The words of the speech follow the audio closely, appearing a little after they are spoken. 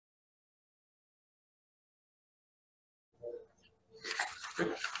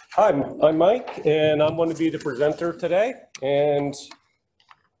Hi, I'm Mike, and I'm going to be the presenter today. And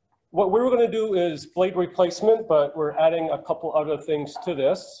what we're going to do is blade replacement, but we're adding a couple other things to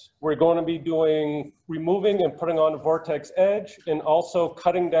this. We're going to be doing removing and putting on a Vortex edge, and also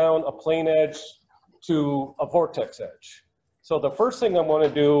cutting down a plain edge to a Vortex edge. So the first thing I'm going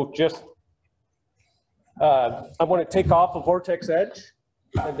to do, I'm going to take off a Vortex edge,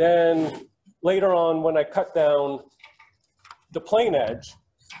 and then later on when I cut down the plain edge,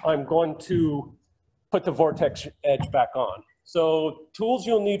 I'm going to put the Vortex edge back on. So tools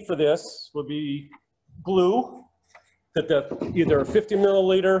you'll need for this will be glue, either a 50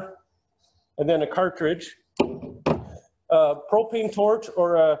 milliliter, and then a cartridge, a propane torch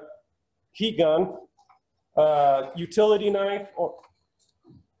or a heat gun, utility knife,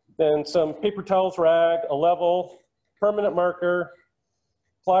 then some paper towels, rag, a level, permanent marker,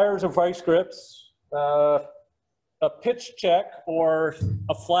 pliers or vice grips, a pitch check or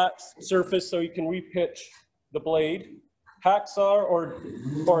a flat surface so you can repitch the blade, hacksaw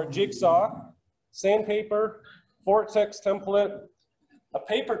or a jigsaw, sandpaper, Vortex template, a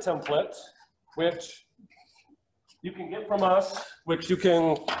paper template, which you can get from us, which you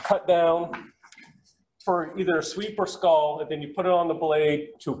can cut down for either a sweep or skull, and then you put it on the blade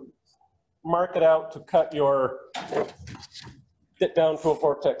to mark it out to cut get down to a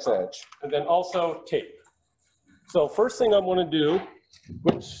Vortex edge, and then also tape. So first thing I'm going to do,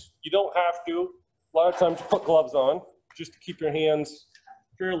 which you don't have to, a lot of times you put gloves on, just to keep your hands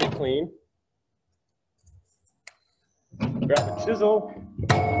fairly clean. Grab a chisel,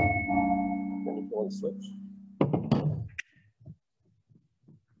 and go and switch.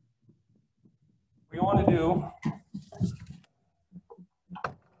 What you want to do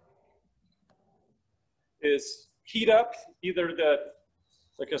is heat up either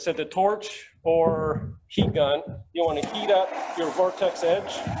like I said, the torch or heat gun. You want to heat up your Vortex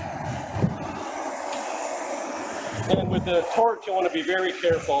edge. And with the torch, you want to be very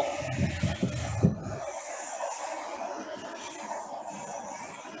careful.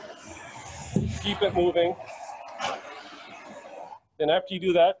 Keep it moving. Then after you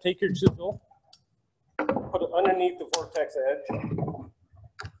do that, take your chisel, put it underneath the Vortex edge.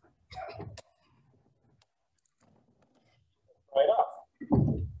 Right off.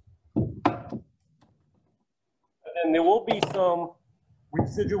 And there will be some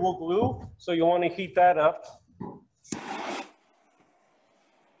residual glue, so you want to heat that up.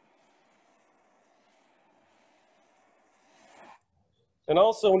 And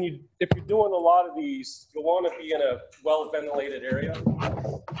also, if you're doing a lot of these, you'll want to be in a well-ventilated area.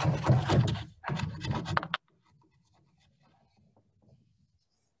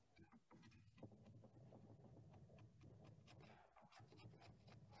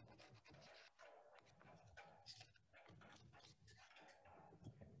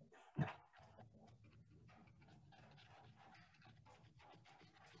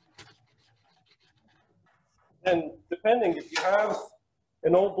 And depending, if you have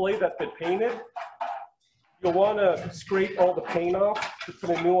an old blade that's been painted, you'll want to scrape all the paint off to put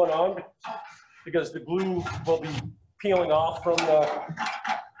a new one on, because the glue will be peeling off from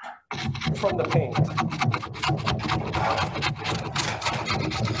the paint.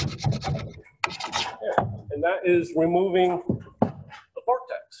 Yeah, and that is removing the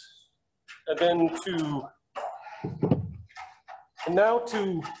Vortex. And then now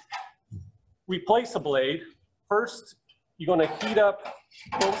to replace the blade, first you're going to heat up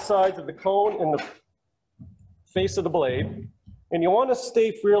both sides of the cone and the face of the blade, and you want to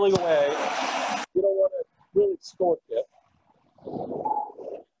stay fairly away. You don't want to really scorch it.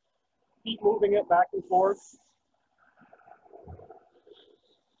 Keep moving it back and forth.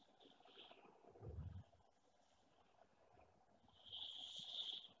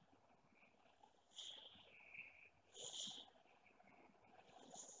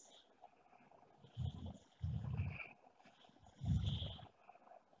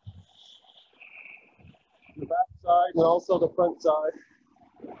 The back side and also the front side.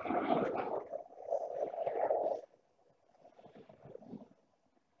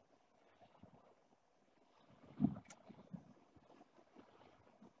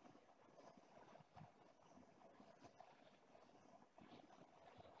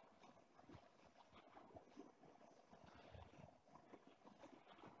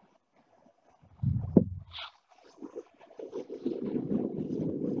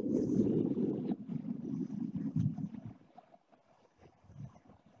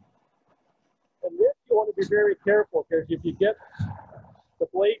 Be very careful, because if you get the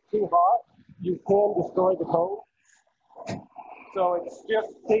blade too hot, you can destroy the cone. So it's just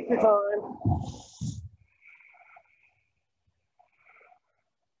take your time.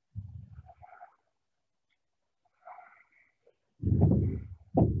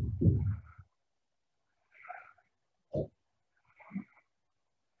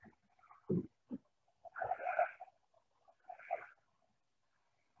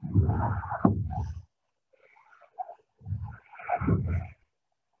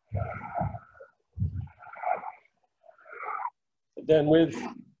 Then with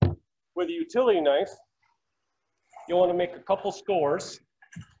a utility knife, you want to make a couple scores.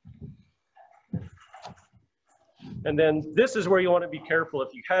 And then this is where you want to be careful.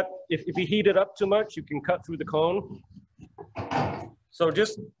 If you heat it up too much, you can cut through the cone. So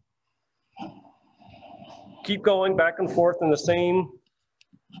just keep going back and forth in the same.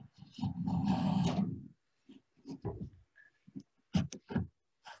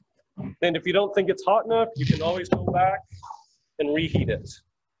 And if you don't think it's hot enough, you can always go back and reheat it.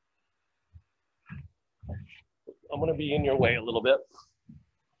 I'm going to be in your way a little bit.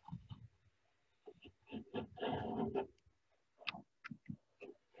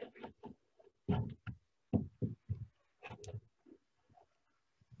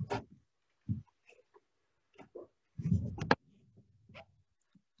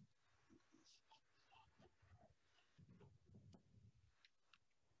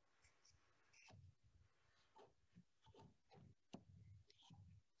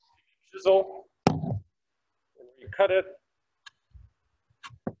 Chisel, and you cut it.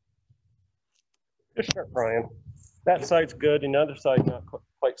 Just start frying. That side's good, and the other side not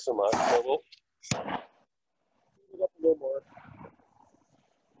quite so much. So we'll move it up a little more.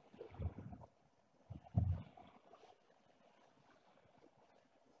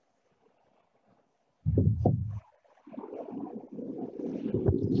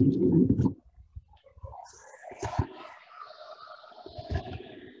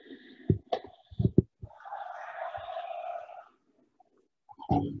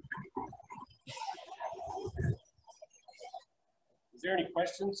 Is there any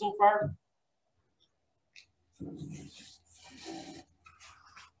questions so far?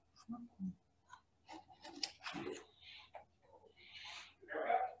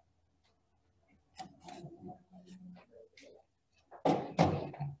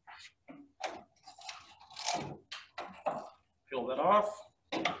 Peel that off.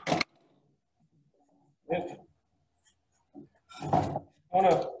 And I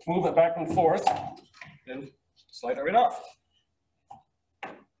want to move it back and forth, then slide it right off.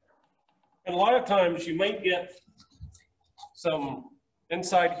 And a lot of times you might get some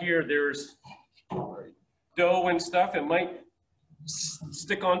inside here, there's dough and stuff. It might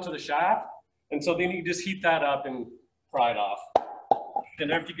stick onto the shaft. And so then you just heat that up and fry it off.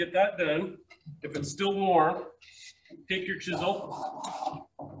 And after you get that done, if it's still warm, take your chisel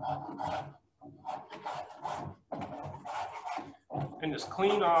and just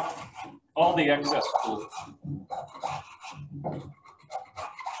clean off all the excess glue.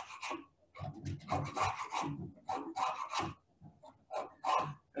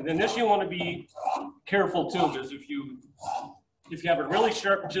 And then this you want to be careful too, because if you have a really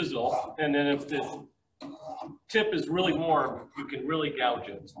sharp chisel, and then if the tip is really warm, you can really gouge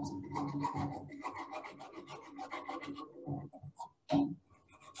it.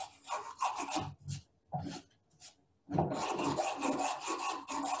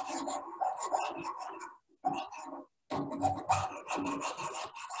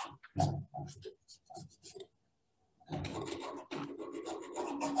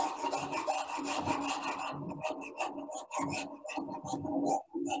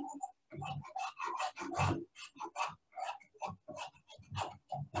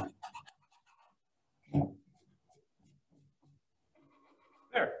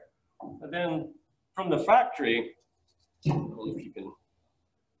 There. And then from the factory,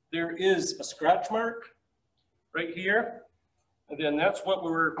 there is a scratch mark right here. And then that's what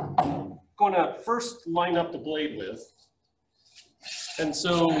we're going to first line up the blade with. And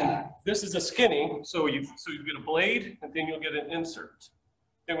so this is a skinning. So you get a blade, and then you'll get an insert.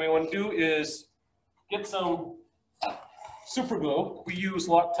 And what we want to do is get some super glue. We use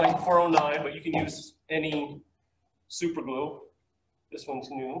Loctite 409, but you can use any super glue. This one's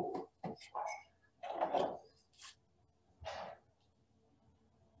new.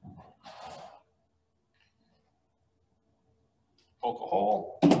 Poke a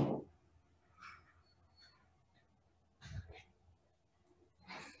hole.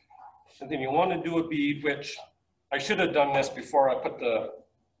 And then you want to do a bead, which I should have done this before I took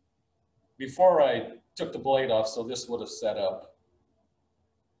the blade off, so this would have set up.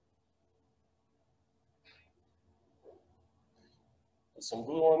 Put some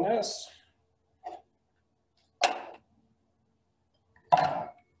glue on this.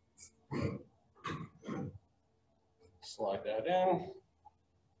 Slide that in.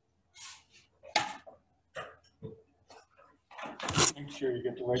 Make sure you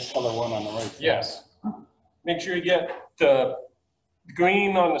get the right color one on the right side. Yes. Make sure you get the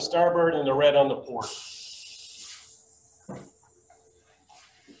green on the starboard and the red on the port.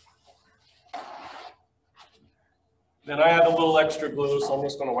 Then I had a little extra glue, so I'm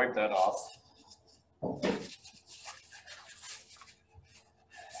just going to wipe that off.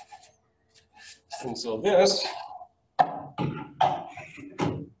 And so this,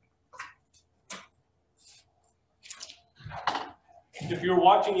 if you were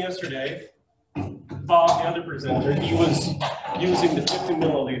watching yesterday, Bob, the other presenter, he was using the 50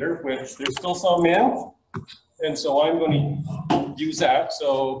 milliliter, which there's still some in. And so I'm going to use that.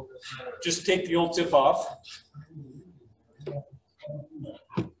 So just take the old tip off.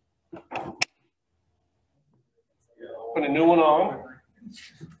 Put a new one on.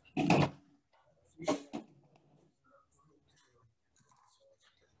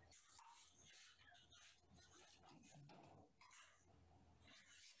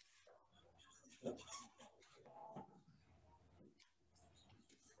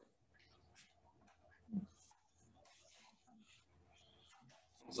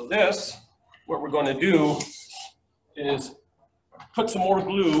 So this, what we're going to do is put some more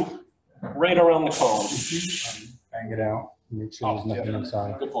glue right around the cone. Bang it out, make sure there's nothing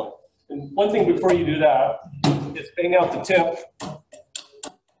inside. Good point. And one thing before you do that is bang out the tip.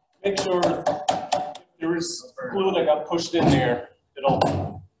 Make sure if there is glue that got pushed in there, it'll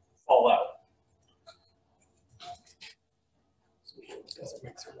fall out. It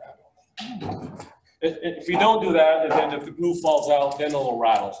makes it rattle. If you don't do that, and then if the glue falls out, then it'll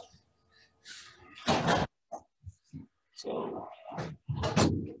rattle. So.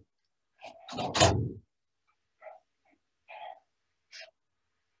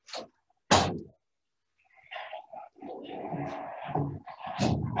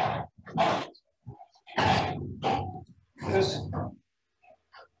 This,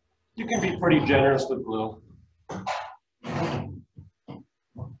 you can be pretty generous with glue.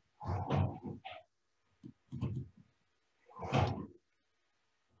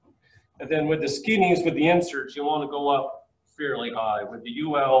 And then with the skinnies, with the inserts, you want to go up fairly high. With the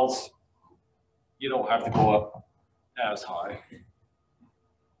ULs, you don't have to go up as high.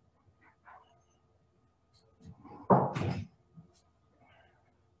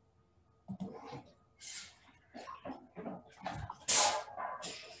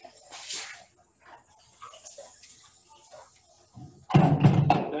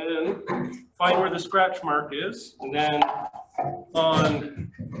 Then find where the scratch mark is, and then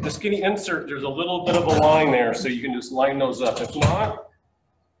on the skinny insert, there's a little bit of a line there, so you can just line those up. If not,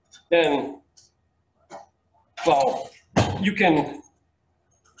 then, well, you can,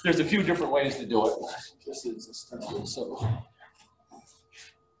 there's a few different ways to do it. This is the stencil, so.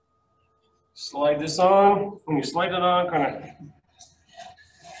 Slide this on. When you slide it on, kind of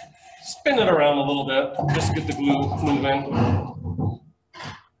spin it around a little bit, just to get the glue moving.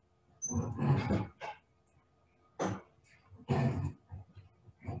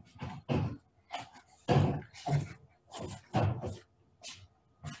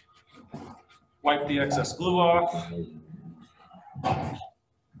 Wipe the excess glue off.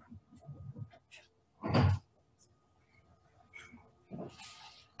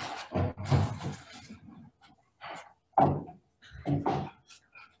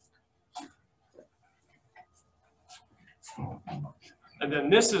 And then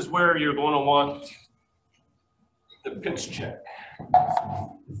this is where you're going to want the pitch check.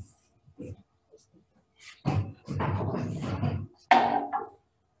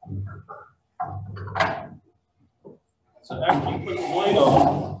 So after you put the blade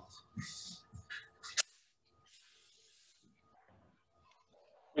on,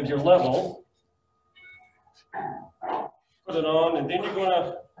 with your level, put it on, and then you're going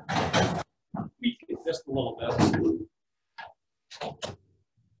to tweak it just a little bit.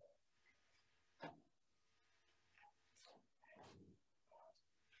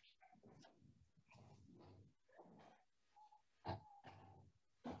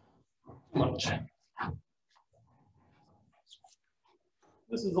 Much.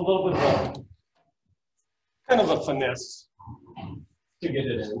 This is a little bit of a, kind of a finesse to get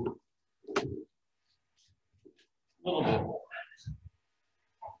it in. A little bit more.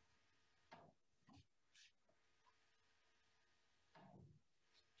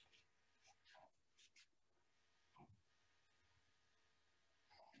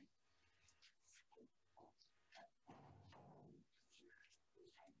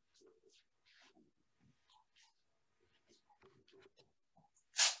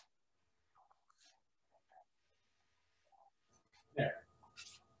 There.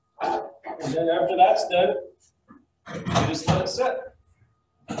 And then after that's done, you just let it sit.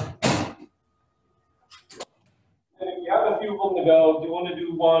 And if you have a few of them to go, you want to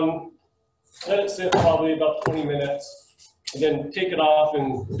do one, let it sit probably about 20 minutes, and then take it off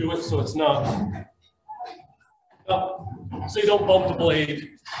and do it so it's not So you don't bump the blade.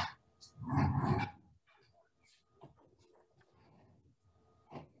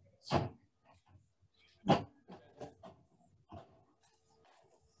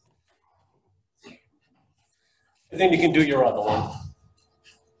 And then you can do your other one.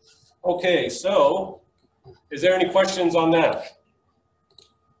 Okay, so is there any questions on that?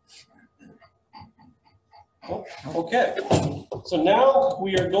 Okay, so now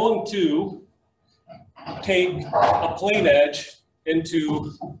we are going to take a plane edge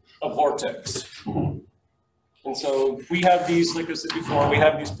into a vortex. And so we have these, like I said before, we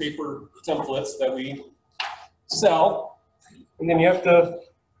have these paper templates that we sell. And then you have to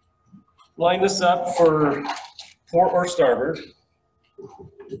line this up for port or starboard.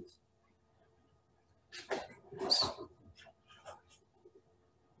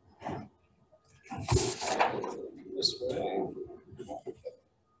 This way.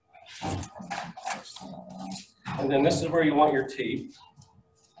 And then this is where you want your tape.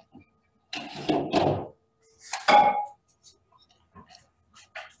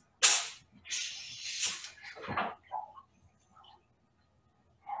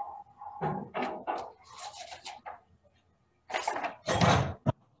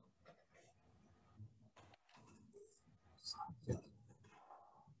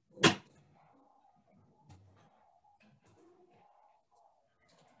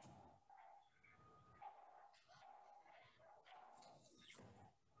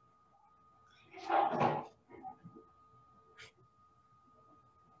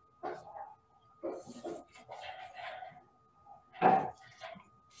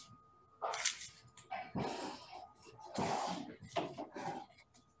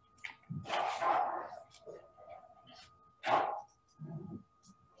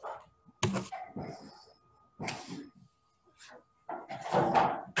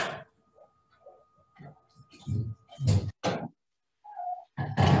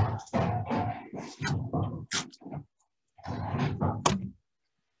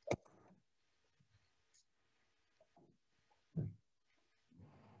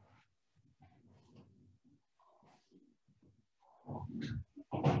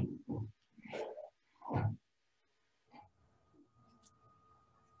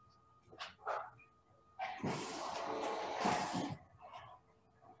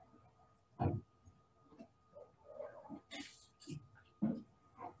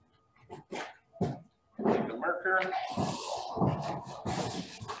 Take the marker.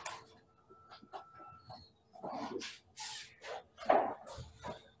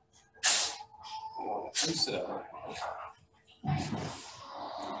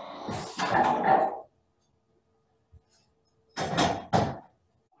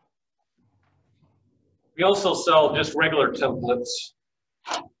 We also sell just regular templates.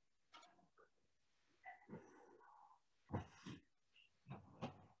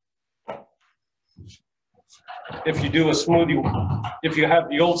 If you do a smoothie, if you have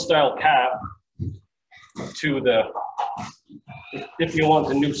the old style cap to the, if you want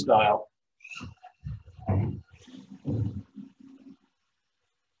the new style.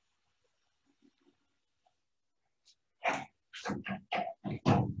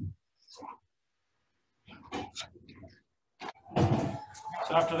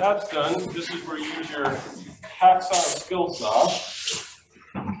 So after that's done, this is where you use your hacksaw skill saw,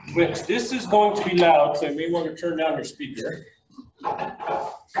 which this is going to be loud, so you may want to turn down your speaker.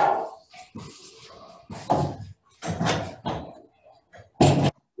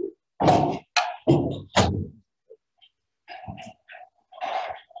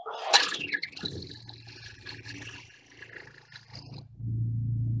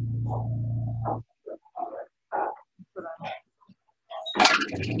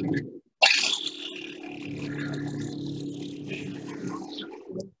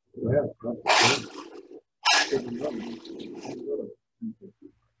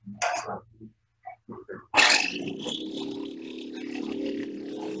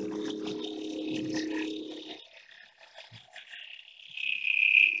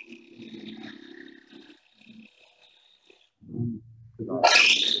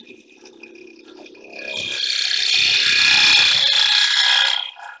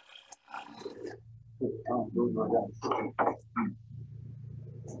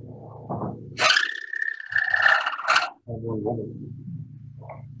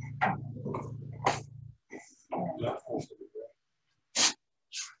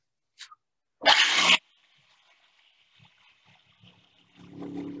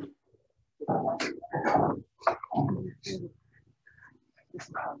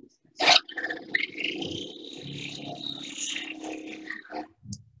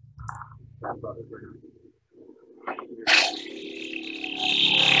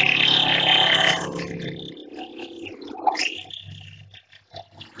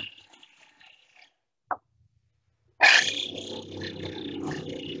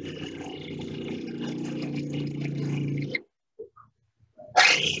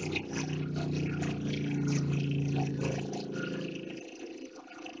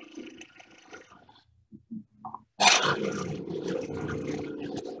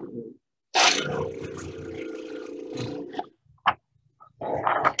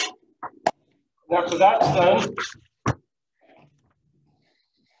 After that's done,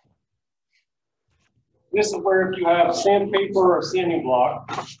 this is where if you have sandpaper or a sanding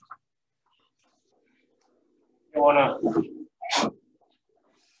block, you want to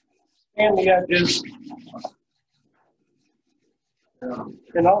sand the edges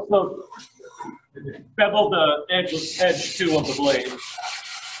and also bevel the edge too of the blade.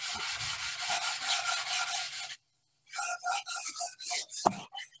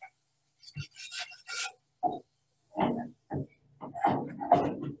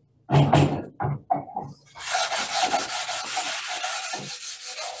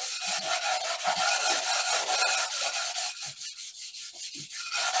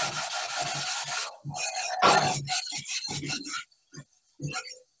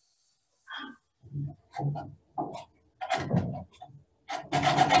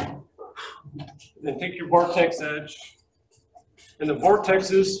 Then take your Vortex edge, and the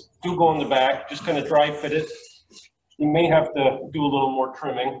Vortexes do go in the back, just kind of dry fit it. You may have to do a little more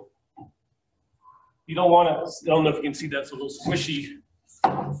trimming. You don't want to, I don't know if you can see that's a little squishy.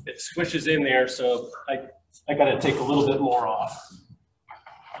 It squishes in there, so I got to take a little bit more off.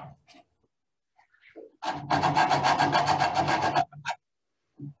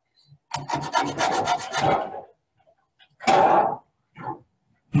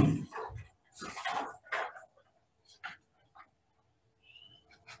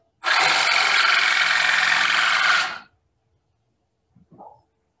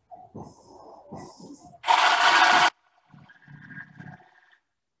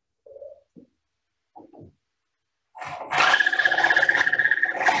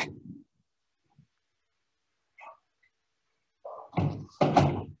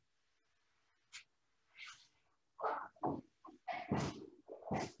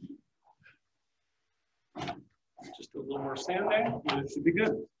 Just a little more sanding, and it should be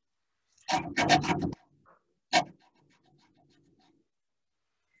good.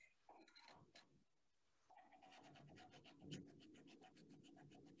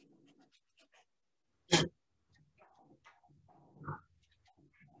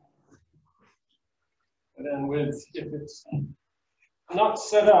 And then with, if it's not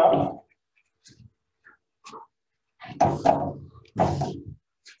set up,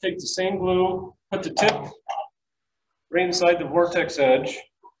 take the same glue, put the tip right inside the Vortex edge.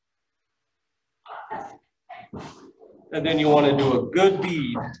 And then you want to do a good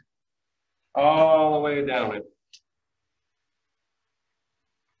bead all the way down it.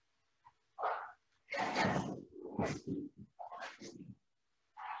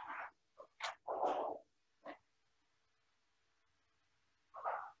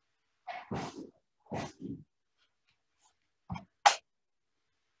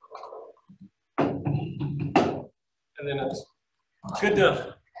 And then it's good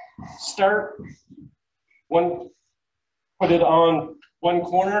to start put it on one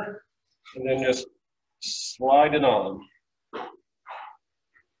corner and then just slide it on.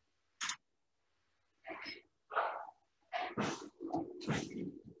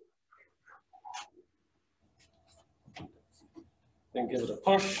 Then give it a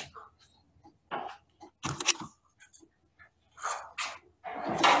push.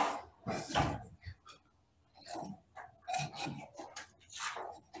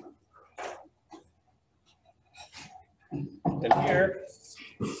 And here,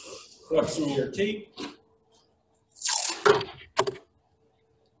 grab some of your tape.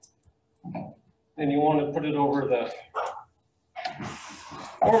 And you want to put it over the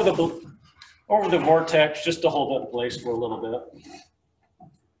Vortex just to hold it in place for a little bit.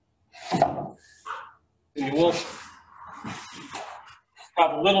 And you will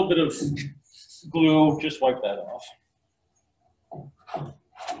have a little bit of glue, just wipe that off.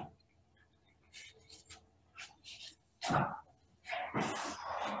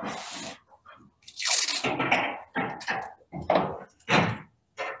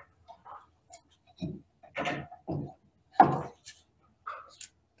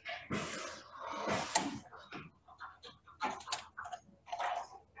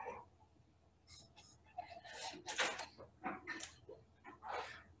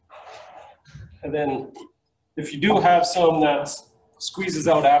 And then if you do have some that squeezes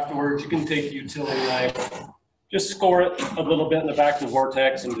out afterwards, you can take a utility knife, just score it a little bit in the back of the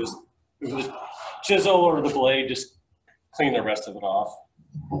Vortex and just with the chisel or the blade, just clean the rest of it off.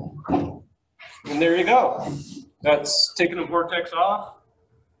 And there you go. That's taking the Vortex off.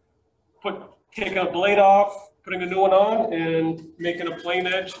 taking a blade off, putting a new one on, and making a plain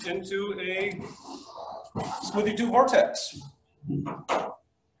edge into a Concept2 Vortex.